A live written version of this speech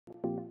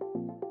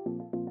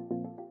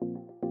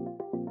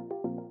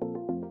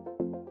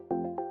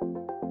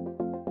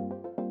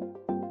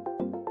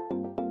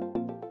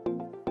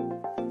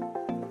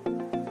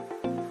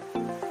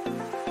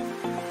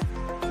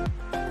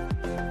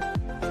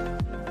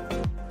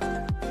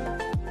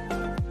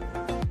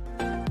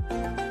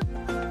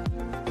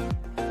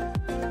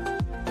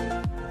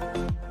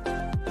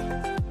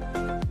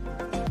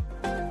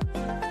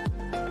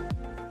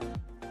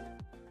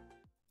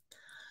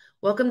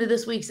Welcome to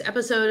this week's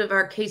episode of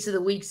our Case of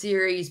the Week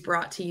series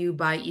brought to you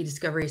by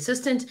eDiscovery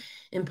Assistant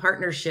in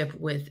partnership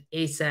with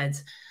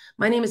𝐀𝐦𝐬𝐧.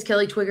 My name is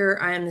Kelly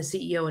Twigger. I am the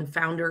CEO and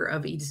founder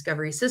of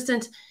eDiscovery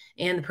Assistant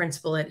and the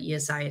principal at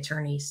ESI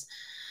Attorneys.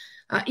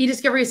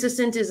 eDiscovery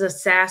Assistant is a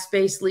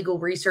SaaS-based legal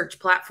research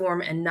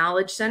platform and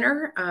knowledge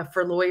center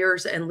for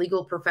lawyers and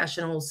legal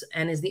professionals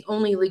and is the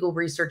only legal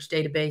research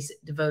database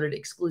devoted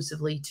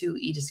exclusively to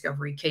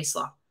eDiscovery case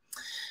law.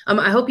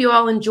 I hope you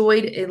all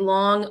enjoyed a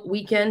long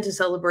weekend to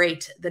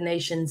celebrate the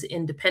nation's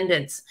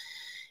independence.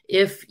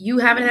 If you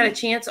haven't had a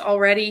chance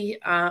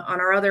already on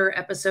our other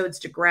episodes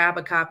to grab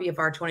a copy of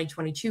our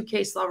 2022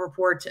 case law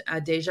report,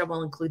 Deja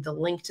will include the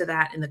link to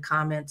that in the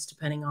comments,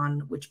 depending on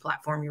which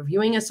platform you're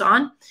viewing us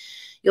on.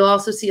 You'll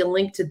also see a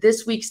link to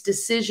this week's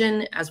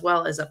decision, as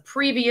well as a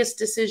previous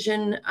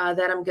decision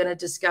that I'm going to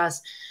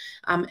discuss,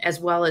 as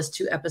well as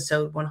to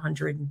episode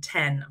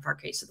 110 of our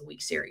Case of the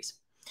Week series.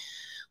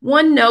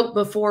 One note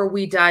before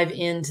we dive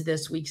into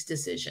this week's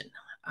decision.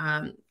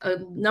 A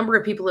number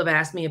of people have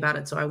asked me about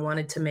it, so I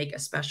wanted to make a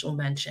special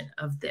mention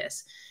of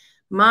this.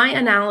 My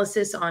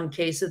analysis on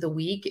Case of the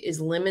Week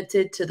is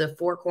limited to the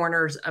four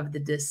corners of the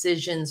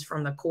decisions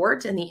from the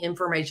court and the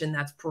information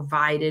that's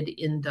provided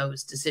in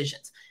those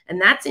decisions. And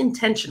that's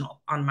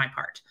intentional on my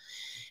part.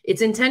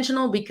 It's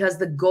intentional because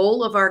the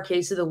goal of our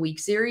Case of the Week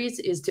series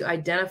is to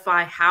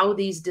identify how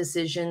these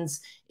decisions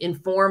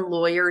inform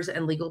lawyers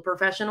and legal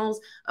professionals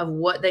of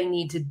what they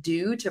need to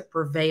do to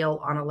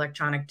prevail on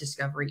electronic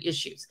discovery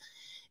issues.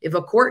 If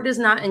a court does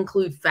not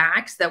include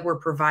facts that were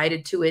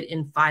provided to it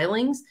in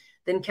filings,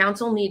 then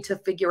counsel need to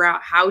figure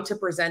out how to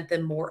present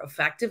them more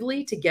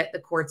effectively to get the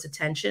court's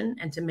attention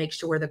and to make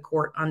sure the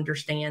court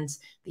understands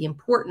the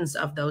importance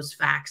of those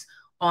facts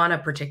on a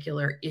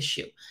particular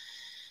issue.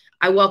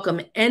 I welcome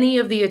any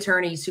of the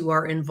attorneys who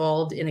are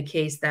involved in a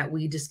case that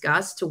we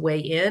discuss to weigh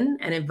in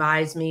and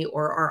advise me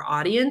or our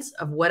audience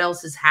of what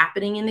else is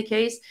happening in the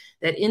case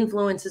that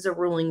influences a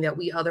ruling that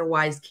we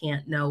otherwise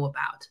can't know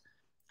about.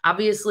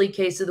 Obviously,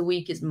 Case of the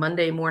Week is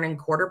Monday morning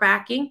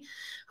quarterbacking.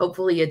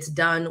 Hopefully it's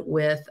done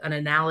with an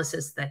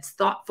analysis that's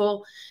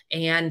thoughtful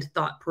and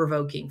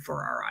thought-provoking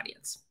for our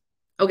audience.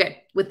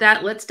 Okay, with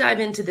that, let's dive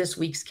into this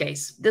week's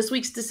case. This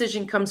week's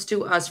decision comes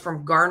to us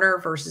from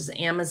Garner versus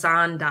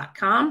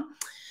Amazon.com.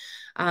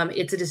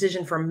 It's a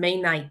decision from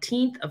May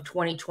 19th of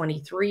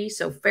 2023,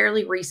 so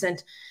fairly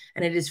recent,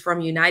 and it is from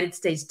United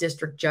States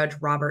District Judge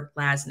Robert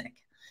Lasnik.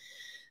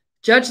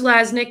 Judge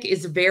Lasnik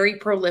is very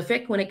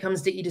prolific when it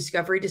comes to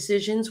eDiscovery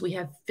decisions. We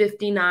have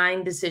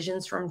 59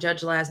 decisions from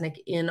Judge Lasnik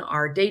in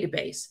our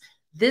database.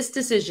 This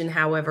decision,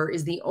 however,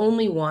 is the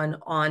only one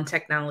on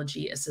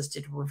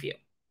technology-assisted review.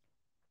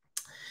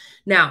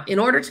 Now, in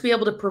order to be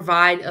able to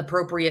provide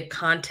appropriate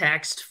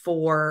context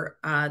for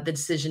the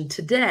decision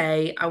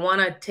today, I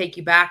want to take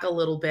you back a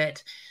little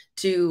bit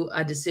to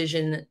a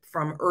decision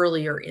from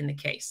earlier in the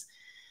case.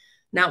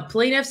 Now,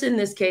 plaintiffs in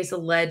this case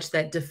allege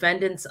that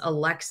defendants'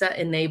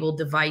 Alexa-enabled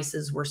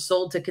devices were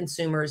sold to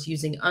consumers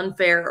using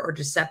unfair or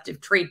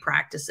deceptive trade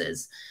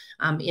practices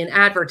in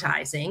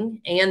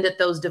advertising, and that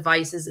those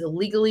devices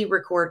illegally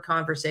record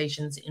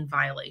conversations in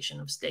violation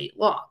of state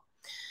law.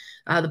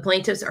 The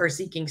plaintiffs are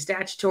seeking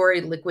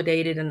statutory,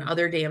 liquidated, and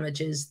other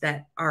damages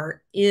that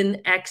are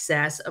in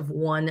excess of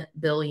 $1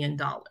 billion.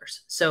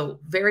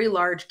 So very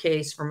large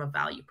case from a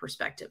value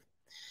perspective.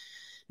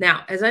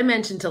 Now, as I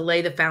mentioned, to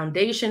lay the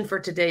foundation for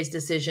today's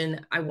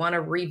decision, I want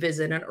to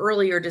revisit an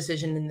earlier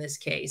decision in this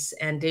case,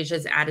 and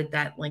Deja's added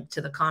that link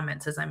to the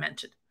comments, as I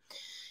mentioned.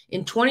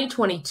 In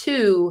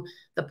 2022,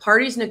 the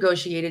parties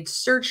negotiated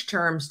search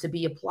terms to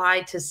be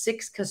applied to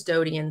 6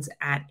 custodians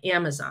at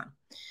Amazon.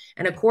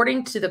 And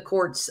according to the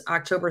court's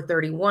October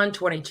 31,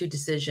 22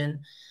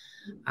 decision,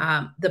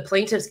 the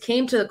plaintiffs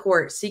came to the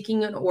court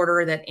seeking an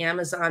order that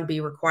Amazon be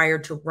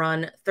required to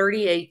run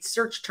 38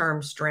 search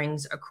term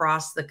strings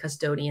across the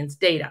custodian's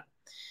data.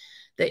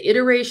 The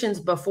iterations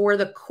before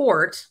the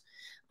court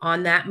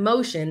on that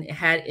motion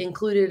had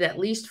included at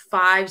least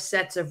 5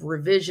 sets of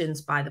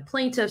revisions by the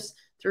plaintiffs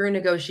through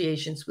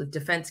negotiations with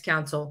defense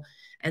counsel,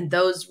 and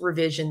those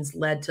revisions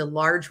led to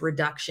large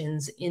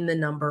reductions in the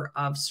number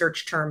of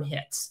search term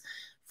hits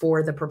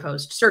for the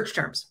proposed search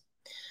terms.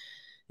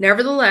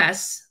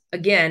 Nevertheless,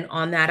 again,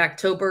 on that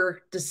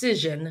October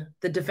decision,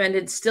 the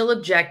defendants still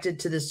objected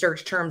to the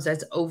search terms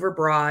as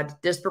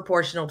overbroad,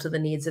 disproportional to the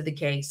needs of the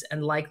case,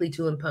 and likely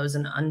to impose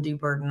an undue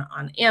burden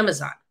on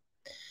Amazon.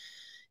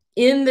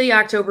 In the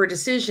October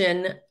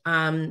decision,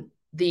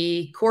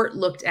 the court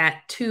looked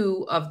at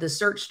 2 of the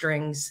search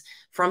strings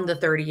from the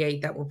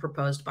 38 that were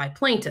proposed by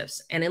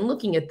plaintiffs. And in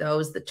looking at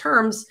those, the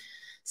terms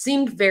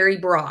seemed very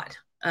broad.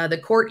 The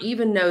court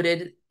even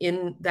noted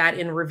in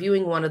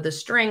reviewing one of the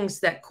strings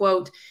that,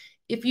 quote,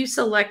 if you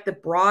select the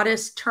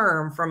broadest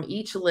term from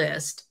each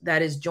list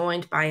that is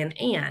joined by an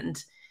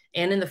and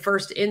in the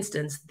first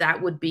instance, that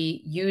would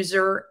be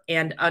user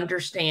and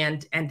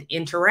understand and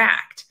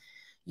interact,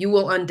 you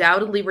will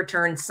undoubtedly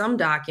return some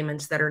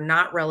documents that are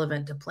not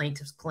relevant to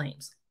plaintiff's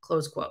claims,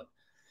 close quote.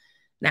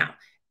 Now,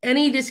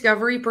 Any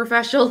discovery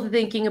professional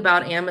thinking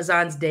about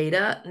Amazon's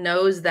data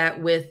knows that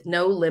with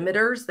no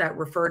limiters that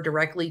refer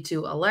directly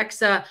to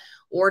Alexa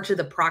or to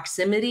the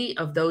proximity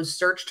of those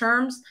search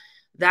terms,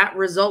 that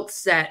result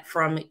set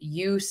from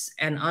use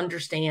and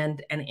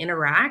understand and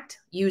interact,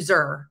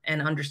 user and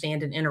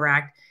understand and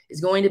interact, is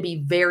going to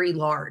be very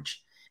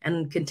large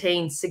and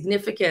contain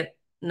significant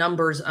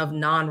numbers of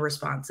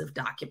non-responsive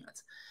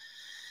documents.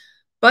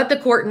 But the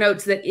court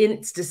notes that in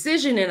its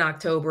decision in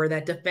October,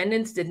 that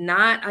defendants did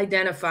not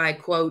identify,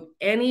 quote,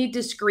 any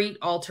discrete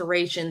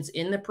alterations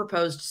in the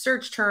proposed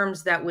search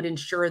terms that would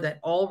ensure that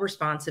all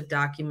responsive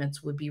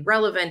documents would be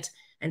relevant,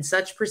 and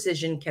such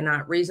precision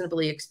cannot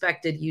reasonably be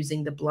expected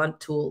using the blunt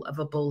tool of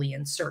a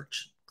Boolean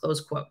search, close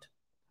quote.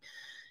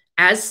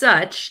 As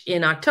such,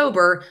 in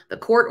October, the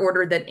court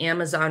ordered that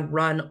Amazon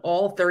run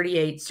all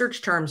 38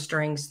 search term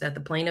strings that the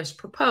plaintiffs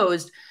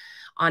proposed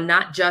on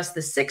not just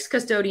the 6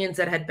 custodians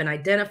that had been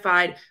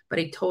identified, but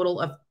a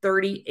total of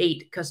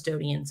 38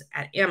 custodians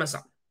at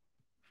Amazon.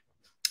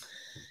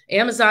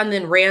 Amazon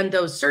then ran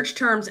those search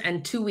terms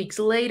and 2 weeks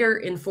later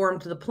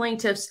informed the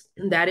plaintiffs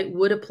that it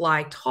would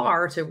apply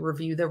TAR to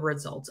review the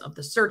results of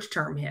the search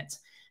term hits.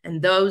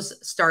 And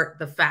those start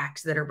the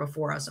facts that are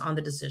before us on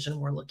the decision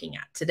we're looking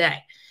at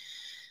today.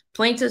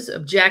 Plaintiffs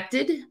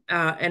objected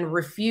and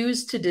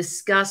refused to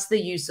discuss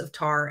the use of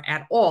TAR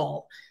at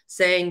all,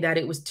 saying that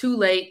it was too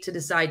late to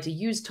decide to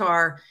use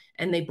TAR,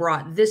 and they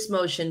brought this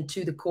motion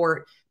to the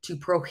court to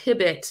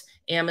prohibit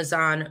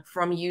Amazon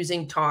from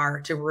using TAR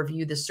to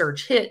review the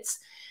search hits,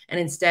 and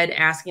instead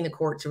asking the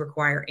court to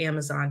require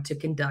Amazon to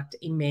conduct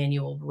a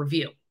manual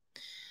review.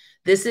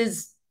 This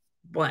is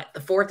the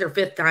 4th or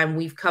 5th time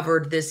we've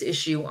covered this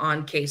issue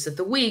on Case of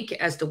the Week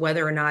as to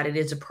whether or not it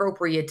is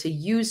appropriate to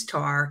use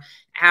TAR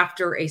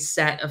after a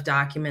set of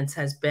documents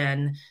has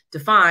been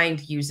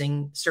defined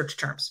using search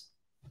terms.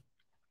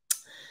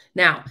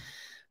 Now,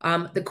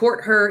 the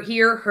court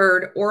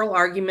heard oral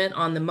argument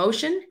on the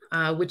motion,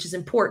 which is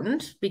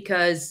important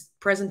because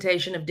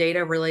presentation of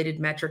data-related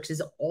metrics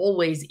is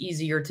always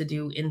easier to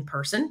do in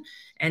person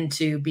and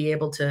to be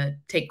able to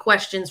take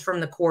questions from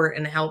the court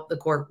and help the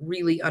court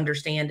really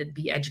understand and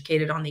be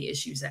educated on the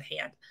issues at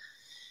hand.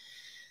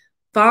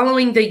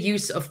 Following the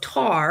use of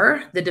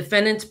TAR, the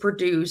defendants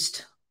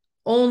produced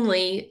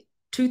only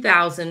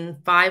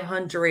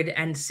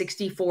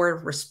 2,564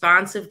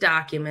 responsive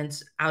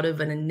documents out of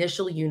an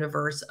initial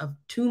universe of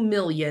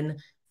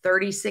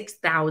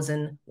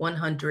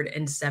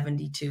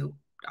 2,036,172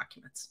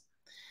 documents.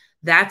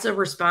 That's a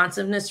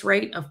responsiveness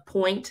rate of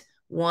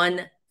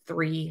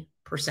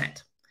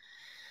 0.13%,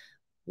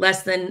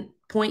 less than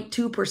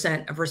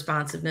 0.2% of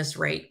responsiveness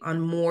rate on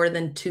more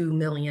than 2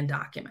 million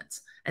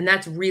documents. And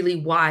that's really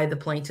why the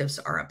plaintiffs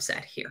are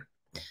upset here.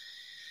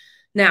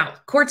 Now,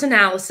 court's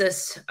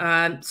analysis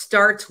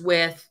starts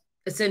with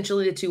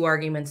essentially the 2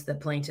 arguments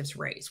that plaintiffs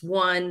raise.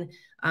 One,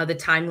 the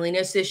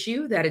timeliness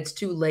issue, that it's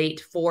too late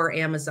for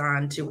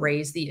Amazon to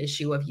raise the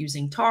issue of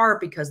using TAR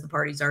because the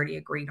parties already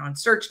agreed on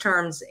search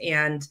terms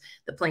and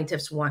the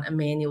plaintiffs want a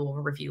manual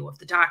review of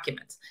the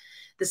documents.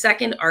 The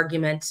second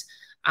argument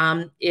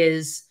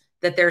is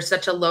that there's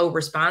such a low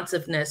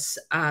responsiveness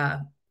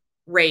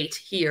rate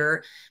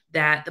here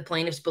that the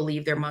plaintiffs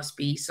believe there must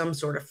be some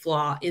sort of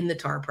flaw in the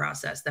TAR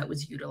process that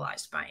was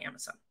utilized by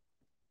Amazon.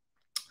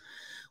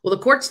 Well,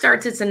 the court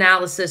starts its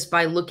analysis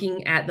by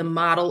looking at the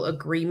model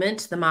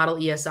agreement, the model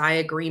ESI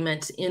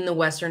agreement in the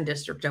Western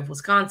District of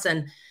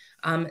Wisconsin.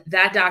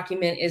 That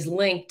document is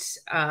linked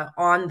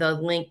on the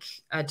link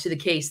to the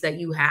case that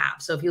you have.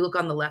 So if you look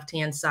on the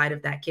left-hand side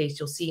of that case,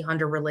 you'll see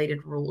under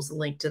related rules a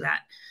link to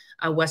that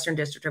Western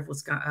District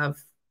of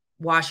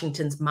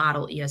Washington's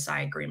model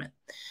ESI agreement.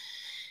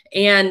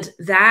 And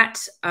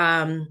that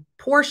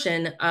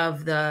portion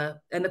of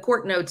and the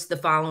court notes the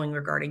following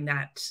regarding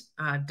that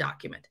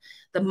document.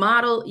 The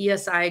model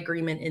ESI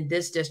agreement in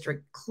this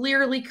district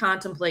clearly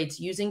contemplates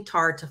using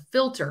TAR to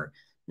filter,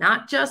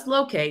 not just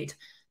locate,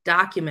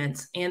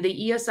 documents, and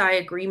the ESI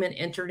agreement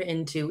entered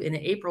into in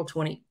April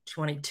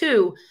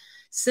 2022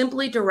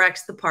 simply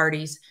directs the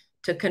parties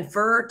to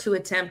confer to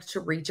attempt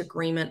to reach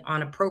agreement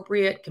on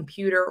appropriate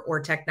computer or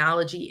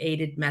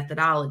technology-aided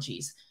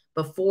methodologies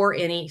before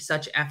any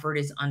such effort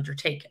is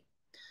undertaken.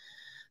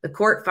 The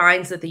court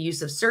finds that the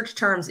use of search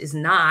terms is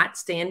not,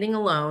 standing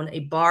alone, a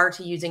bar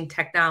to using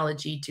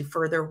technology to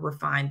further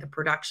refine the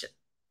production.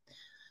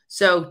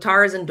 So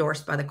TAR is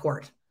endorsed by the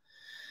court.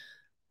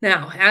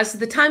 Now, as to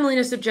the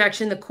timeliness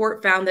objection, the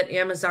court found that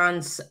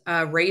Amazon's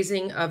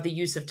raising of the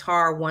use of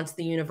TAR once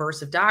the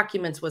universe of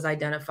documents was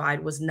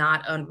identified was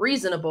not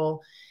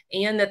unreasonable,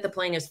 and that the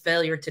plaintiff's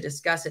failure to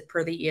discuss it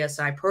per the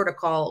ESI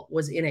protocol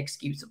was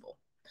inexcusable.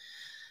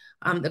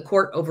 The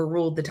court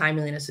overruled the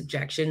timeliness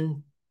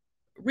objection,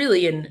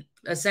 really in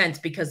a sense,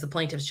 because the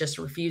plaintiffs just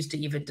refused to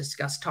even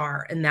discuss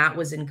TAR, and that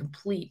was in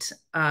complete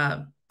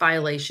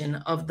violation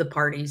of the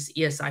parties'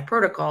 ESI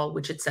protocol,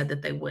 which had said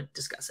that they would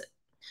discuss it.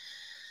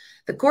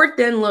 The court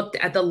then looked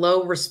at the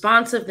low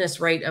responsiveness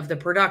rate of the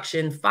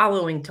production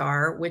following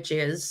TAR, which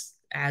is,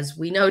 as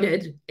we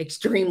noted,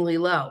 extremely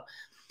low.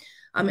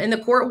 And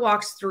the court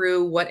walks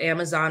through what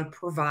Amazon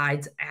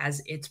provides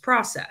as its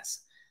process.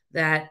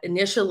 That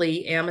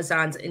initially,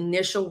 Amazon's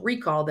initial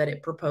recall that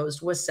it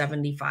proposed was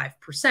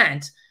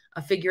 75%,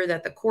 a figure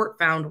that the court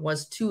found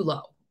was too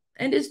low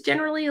and is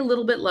generally a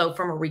little bit low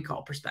from a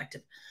recall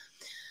perspective.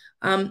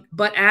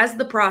 But as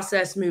the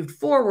process moved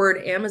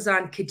forward,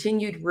 Amazon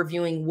continued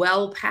reviewing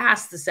well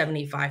past the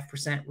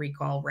 75%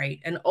 recall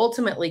rate and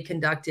ultimately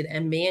conducted a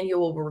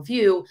manual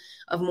review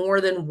of more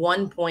than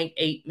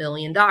 1.8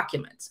 million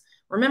documents.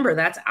 Remember,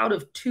 that's out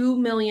of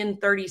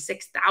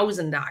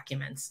 2,036,000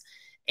 documents.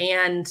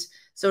 And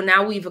so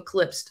now we've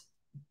eclipsed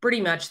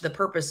pretty much the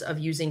purpose of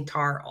using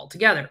TAR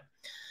altogether.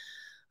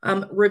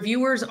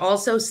 Reviewers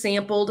also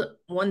sampled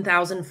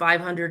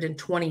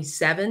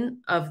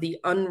 1,527 of the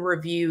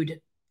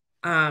unreviewed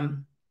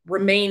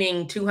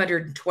remaining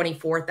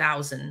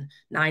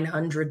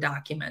 224,900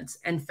 documents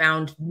and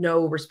found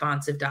no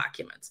responsive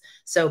documents.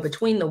 So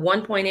between the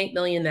 1.8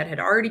 million that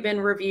had already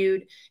been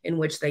reviewed, in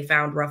which they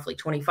found roughly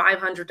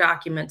 2,500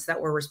 documents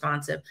that were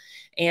responsive,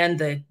 and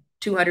the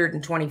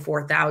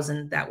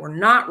 224,000 that were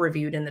not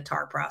reviewed in the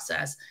TAR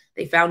process,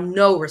 they found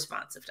no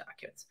responsive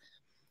documents.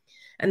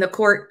 And the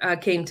court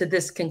came to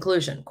this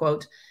conclusion,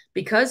 quote,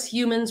 because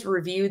humans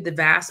reviewed the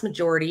vast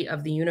majority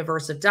of the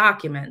universe of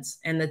documents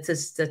and the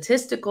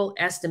statistical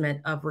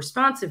estimate of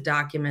responsive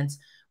documents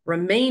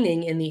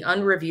remaining in the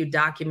unreviewed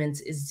documents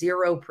is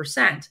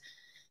 0%,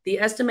 the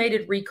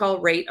estimated recall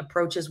rate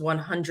approaches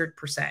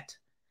 100%.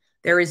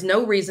 There is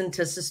no reason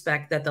to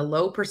suspect that the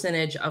low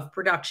percentage of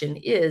production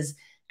is,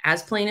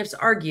 as plaintiffs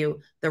argue,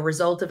 the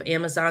result of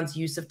Amazon's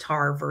use of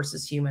TAR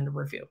versus human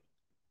review.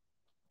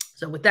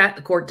 So with that,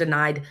 the court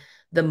denied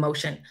the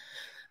motion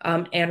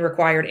and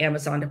required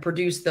Amazon to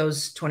produce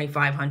those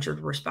 2,500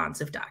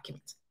 responsive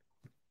documents.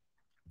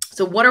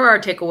 So what are our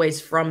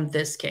takeaways from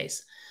this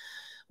case?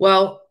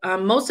 Well,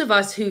 most of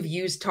us who've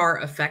used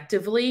TAR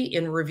effectively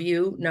in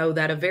review know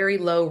that a very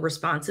low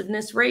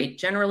responsiveness rate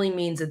generally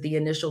means that the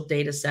initial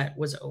data set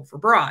was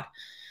overbroad.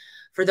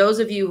 For those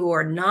of you who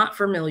are not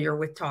familiar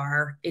with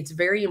TAR, it's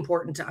very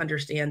important to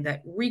understand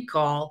that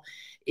recall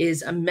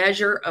is a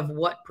measure of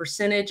what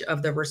percentage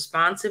of the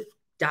responsive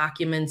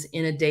documents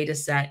in a data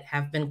set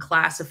have been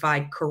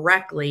classified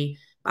correctly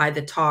by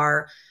the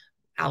TAR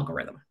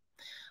algorithm.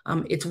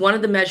 It's one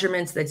of the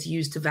measurements that's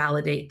used to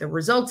validate the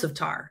results of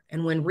TAR.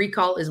 And when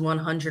recall is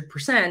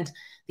 100%,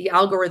 the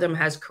algorithm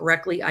has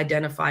correctly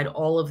identified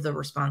all of the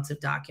responsive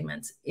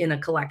documents in a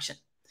collection.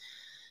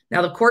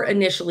 Now, the court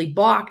initially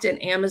balked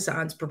at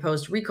Amazon's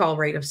proposed recall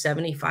rate of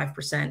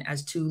 75%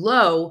 as too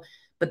low,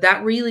 but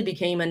that really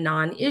became a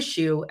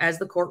non-issue as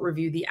the court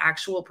reviewed the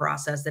actual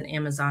process that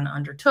Amazon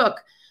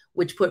undertook,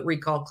 which put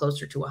recall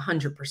closer to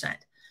 100%.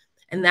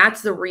 And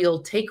that's the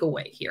real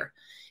takeaway here.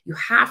 You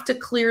have to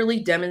clearly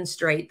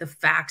demonstrate the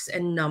facts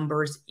and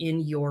numbers in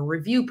your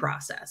review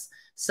process.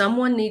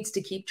 Someone needs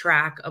to keep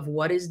track of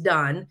what is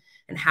done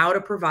and how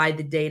to provide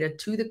the data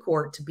to the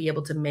court to be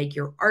able to make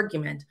your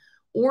argument,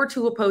 or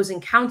to opposing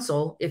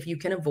counsel if you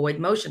can avoid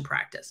motion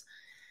practice.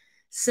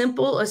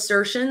 Simple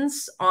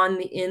assertions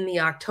in the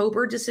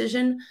October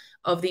decision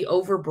of the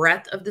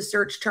overbreadth of the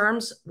search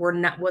terms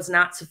was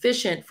not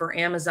sufficient for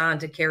Amazon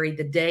to carry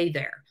the day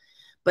there.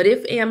 But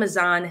if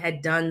Amazon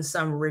had done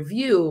some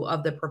review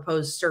of the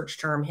proposed search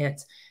term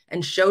hits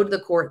and showed the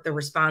court the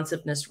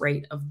responsiveness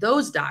rate of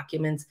those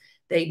documents,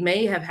 they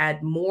may have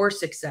had more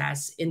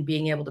success in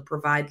being able to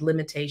provide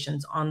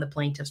limitations on the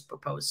plaintiff's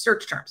proposed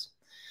search terms.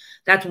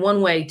 That's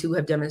one way to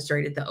have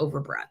demonstrated the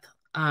overbreadth.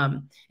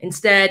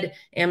 Instead,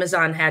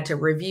 Amazon had to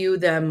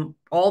review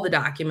all the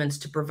documents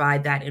to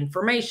provide that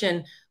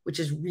information, which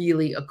is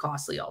really a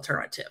costly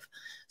alternative.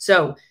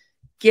 So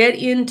get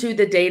into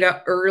the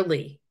data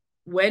early.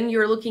 When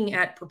you're looking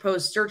at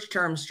proposed search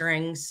term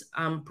strings,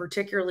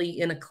 particularly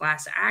in a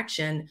class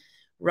action,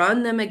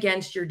 run them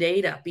against your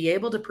data. Be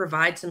able to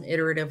provide some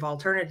iterative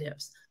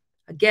alternatives.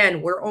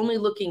 Again, we're only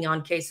looking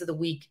on case of the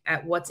week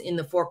at what's in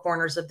the four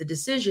corners of the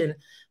decision.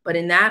 But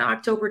in that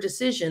October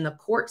decision, the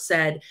court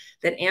said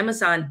that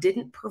Amazon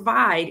didn't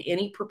provide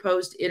any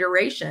proposed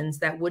iterations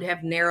that would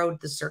have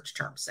narrowed the search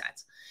term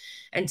sets.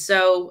 And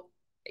so,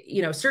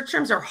 you know, search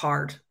terms are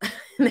hard.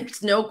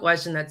 There's no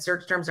question that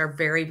search terms are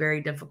very,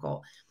 very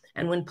difficult.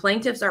 And when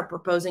plaintiffs are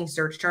proposing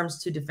search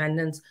terms to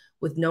defendants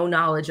with no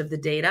knowledge of the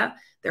data,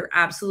 they're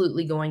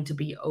absolutely going to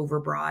be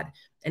overbroad.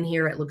 And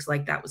here it looks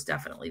like that was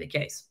definitely the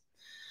case.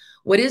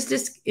 What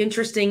is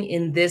interesting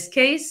in this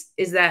case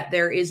is that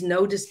there is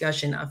no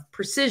discussion of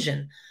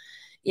precision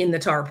in the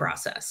TAR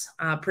process.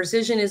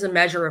 Precision is a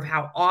measure of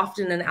how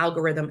often an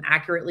algorithm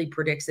accurately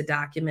predicts a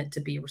document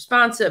to be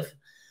responsive.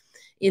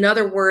 In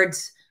other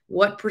words,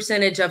 what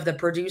percentage of the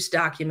produced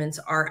documents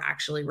are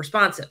actually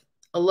responsive.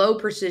 A low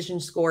precision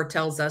score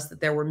tells us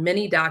that there were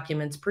many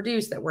documents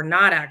produced that were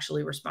not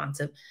actually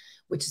responsive,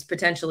 which is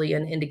potentially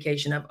an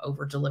indication of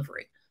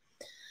over-delivery.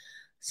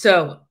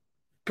 So,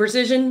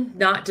 precision,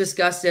 not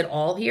discussed at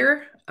all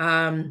here.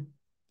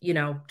 You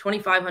know,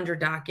 2,500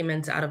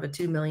 documents out of a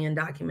 2 million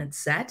document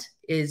set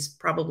is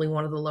probably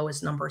one of the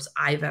lowest numbers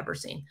I've ever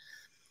seen.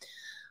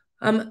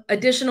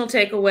 Additional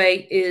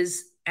takeaway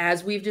is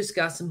as we've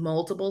discussed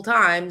multiple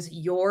times,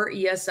 your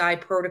ESI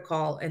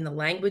protocol and the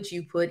language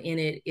you put in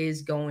it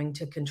is going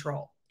to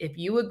control. If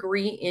you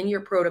agree in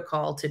your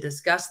protocol to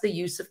discuss the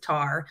use of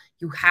tar,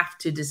 you have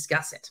to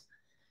discuss it.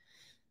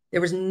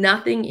 There was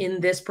nothing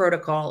in this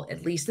protocol,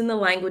 at least in the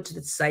language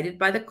that's cited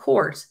by the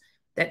court,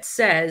 that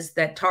says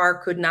that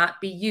tar could not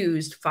be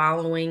used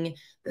following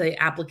the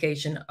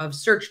application of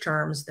search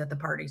terms that the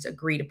parties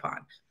agreed upon.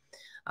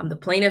 The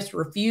plaintiffs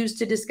refused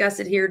to discuss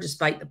it here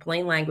despite the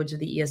plain language of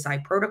the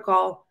ESI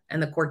protocol,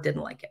 and the court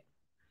didn't like it.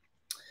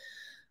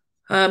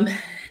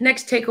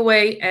 Next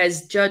takeaway,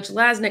 as Judge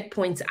Lasnik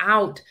points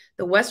out,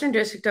 the Western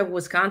District of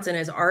Wisconsin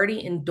has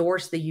already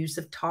endorsed the use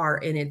of tar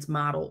in its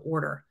model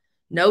order.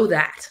 Know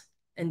that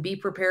and be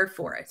prepared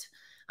for it.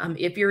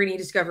 If you're an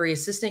eDiscovery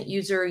Assistant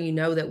user, you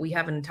know that we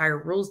have an entire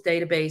rules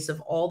database of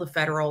all the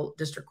federal,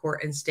 district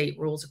court, and state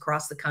rules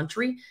across the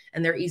country,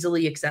 and they're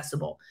easily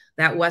accessible.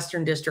 That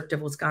Western District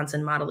of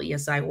Wisconsin model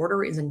ESI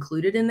order is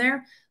included in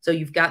there. So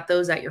you've got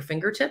those at your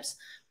fingertips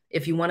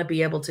if you want to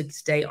be able to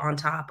stay on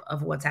top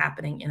of what's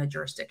happening in a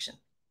jurisdiction.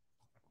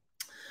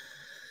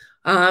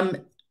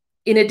 In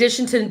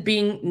addition to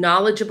being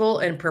knowledgeable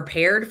and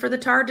prepared for the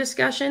tar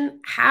discussion,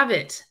 have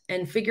it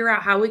and figure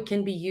out how it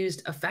can be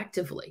used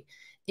effectively.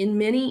 In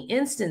many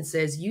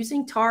instances,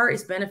 using tar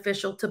is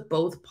beneficial to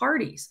both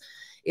parties.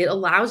 It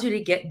allows you to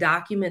get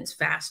documents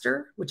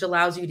faster, which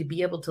allows you to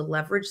be able to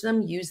leverage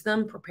them, use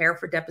them, prepare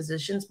for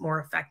depositions more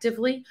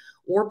effectively,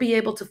 or be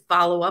able to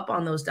follow up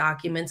on those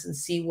documents and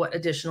see what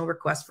additional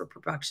requests for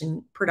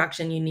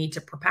production you need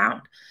to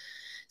propound.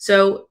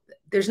 So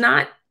there's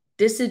not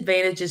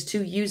disadvantages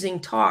to using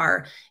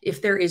tar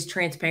if there is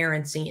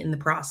transparency in the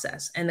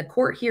process. And the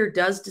court here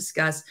does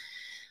discuss,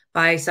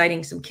 by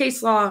citing some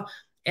case law,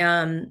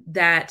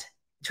 that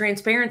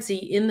transparency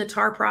in the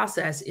tar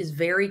process is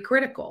very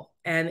critical,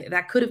 and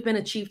that could have been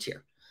achieved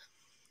here.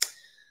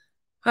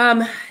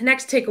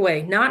 Next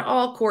takeaway, not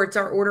all courts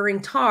are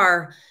ordering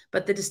tar,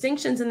 but the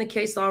distinctions in the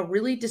case law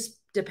really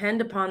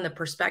depend upon the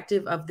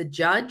perspective of the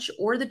judge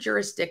or the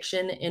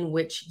jurisdiction in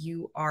which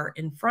you are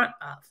in front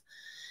of,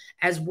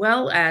 as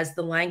well as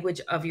the language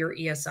of your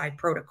ESI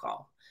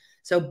protocol.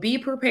 So be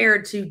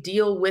prepared to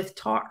deal with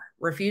tar.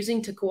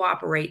 Refusing to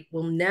cooperate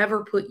will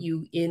never put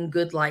you in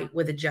good light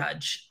with a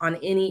judge on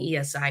any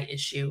ESI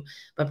issue,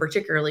 but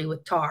particularly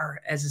with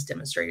tar, as is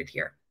demonstrated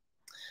here.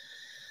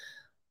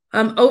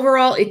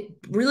 Overall, it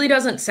really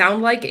doesn't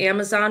sound like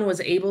Amazon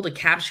was able to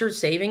capture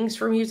savings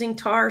from using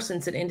tar,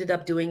 since it ended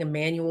up doing a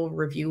manual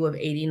review of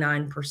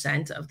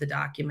 89% of the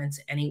documents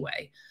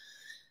anyway.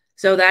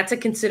 So that's a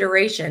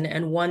consideration,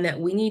 and one that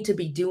we need to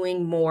be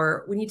doing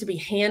more. We need to be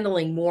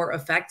handling more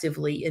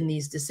effectively in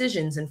these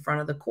decisions in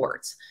front of the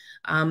courts.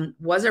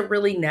 Was it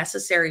really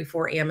necessary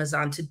for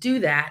Amazon to do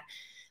that?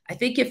 I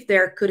think if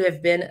there could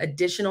have been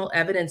additional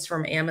evidence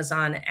from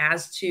Amazon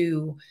as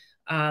to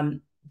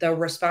the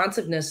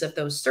responsiveness of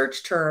those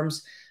search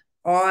terms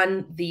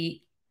on the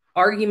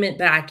argument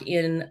back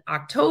in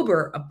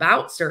October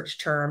about search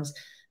terms,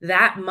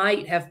 that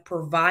might have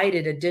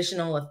provided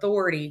additional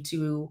authority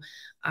to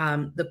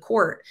the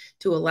court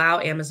to allow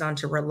Amazon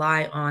to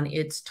rely on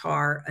its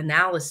tar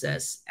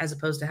analysis as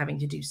opposed to having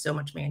to do so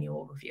much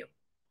manual review.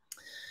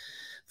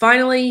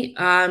 Finally,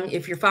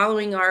 if you're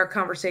following our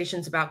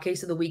conversations about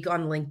Case of the Week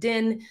on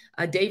LinkedIn,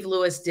 Dave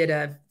Lewis did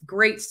a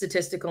great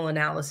statistical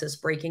analysis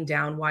breaking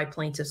down why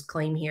plaintiffs'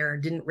 claim here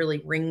didn't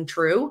really ring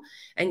true.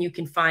 And you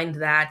can find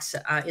that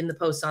in the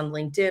post on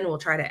LinkedIn. We'll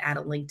try to add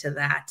a link to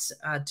that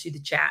to the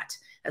chat,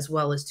 as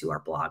well as to our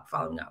blog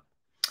following up.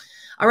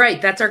 All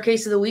right, that's our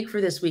Case of the Week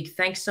for this week.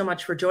 Thanks so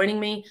much for joining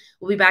me.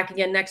 We'll be back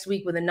again next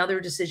week with another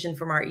decision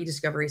from our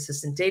eDiscovery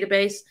Assistant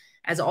database.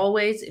 As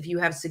always, if you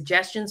have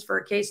suggestions for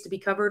a case to be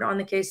covered on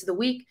the Case of the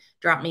Week,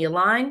 drop me a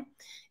line.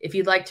 If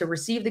you'd like to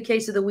receive the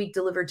Case of the Week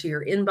delivered to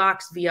your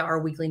inbox via our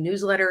weekly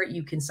newsletter,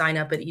 you can sign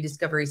up at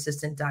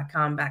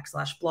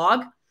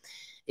eDiscoveryAssistant.com/blog.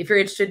 If you're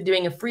interested in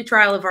doing a free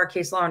trial of our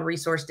case law and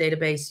resource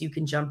database, you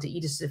can jump to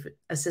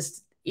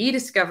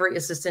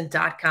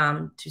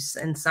eDiscoveryAssistant.com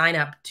and sign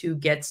up to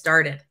get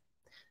started.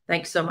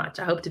 Thanks so much.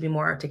 I hope to be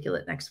more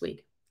articulate next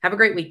week. Have a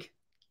great week.